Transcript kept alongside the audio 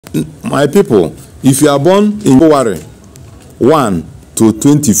My people, if you are born in February 1 to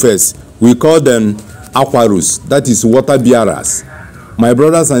 21st, we call them Aquarius, that is water bearers. My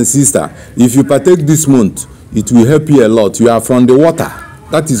brothers and sisters, if you partake this month, it will help you a lot. You are from the water,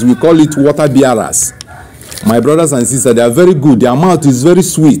 that is, we call it water bearers. My brothers and sisters, they are very good. Their mouth is very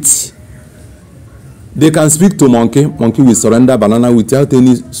sweet. They can speak to monkey. Monkey will surrender banana without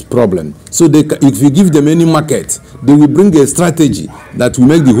any problem. So if you give them any market, they will bring a strategy that will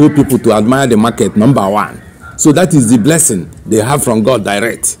make the whole people to admire the market, number one. So that is the blessing they have from God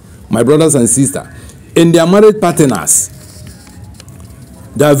direct. My brothers and sisters, and their married partners,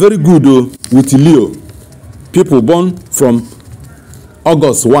 they are very good with Leo. People born from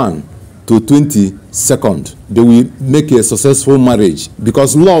August 1 to 22nd, they will make a successful marriage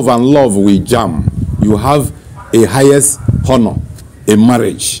because love and love will jam. You have a highest honor in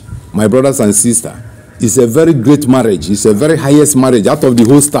marriage. My brothers and sisters, it's a very great marriage. It's a very highest marriage out of the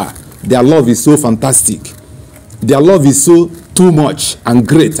whole star. Their love is so fantastic. Their love is so too much and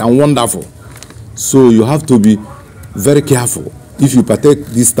great and wonderful. So you have to be very careful if you partake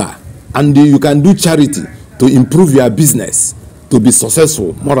this star. And you can do charity to improve your business, to be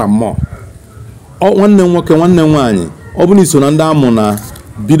successful more and more. One nwoke nwanne nwaanyị ọ bụ iso na ndị amụ na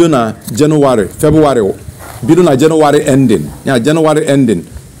bido na February bido na January ending, January ending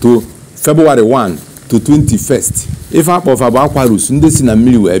to February 1 to 21st. If akpọfa bụ Aquarius ndị si na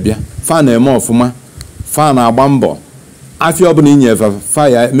mmiri wee bịa, fa na-eme ọfụma, fa na-agba mbọ. Afia ọ bụ na inyefa fa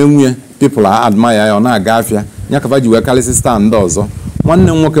ya menwue, people are admire ya ọ na-aga afia. Nya ka fa ji wee kalịsị star ndị ọzọ.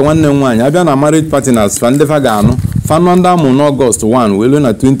 Nwanne nwoke nwanne nwaanyị abịa na married partners fa ndị fa ga-anụ. Fa nọ ndị amụ na August 1 wee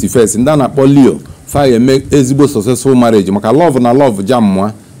na 21st, ndị a na-akpọ Leo. Fire make ezigbo successful marriage maka love na love jam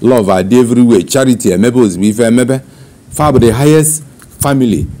mwa love are everywhere charity emebe ozigbo ife emebe fa bụ the highest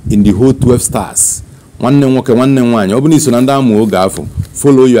family in the whole 12 stars. Nwanne nwoke nwanne nwaanyị ọ bụ iso na ndị amụ oge afọ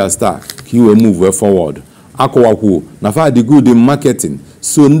follow your star ka iwe move forward. Akọwakwu na fa dị good in marketing,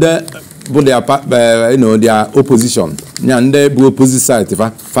 so ndị bụ their opposition nya ndị bụ opposite side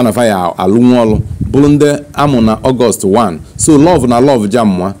fa na fa ya alụ nwaọlụ bụrụ ndị amụ na August 1, so love na love jam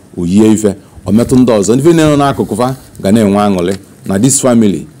mwa oyie ife ometu ndị ọzọ ndị na-enọ n'akụkụ fa ga na-enwe aṅụrị na this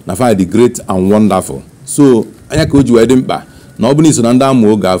family na fa dị great and wonderful. So anya ka o ji wee dị mkpa na ọ bụ iso na ndị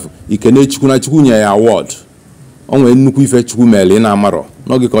amụ oge afọ ikene Chukwu na Chukwu nye ya award. O nwere nnukwu ife Chukwu mere ị na-amarọ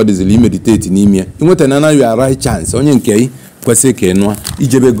n'oge ka ọ dịzili imeditate n'ime ya inweta na your right chance onye nke ị kwesịrị ka ị nụọ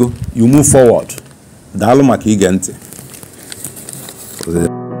ijebego you move forward. Daalụ maka ige ntị.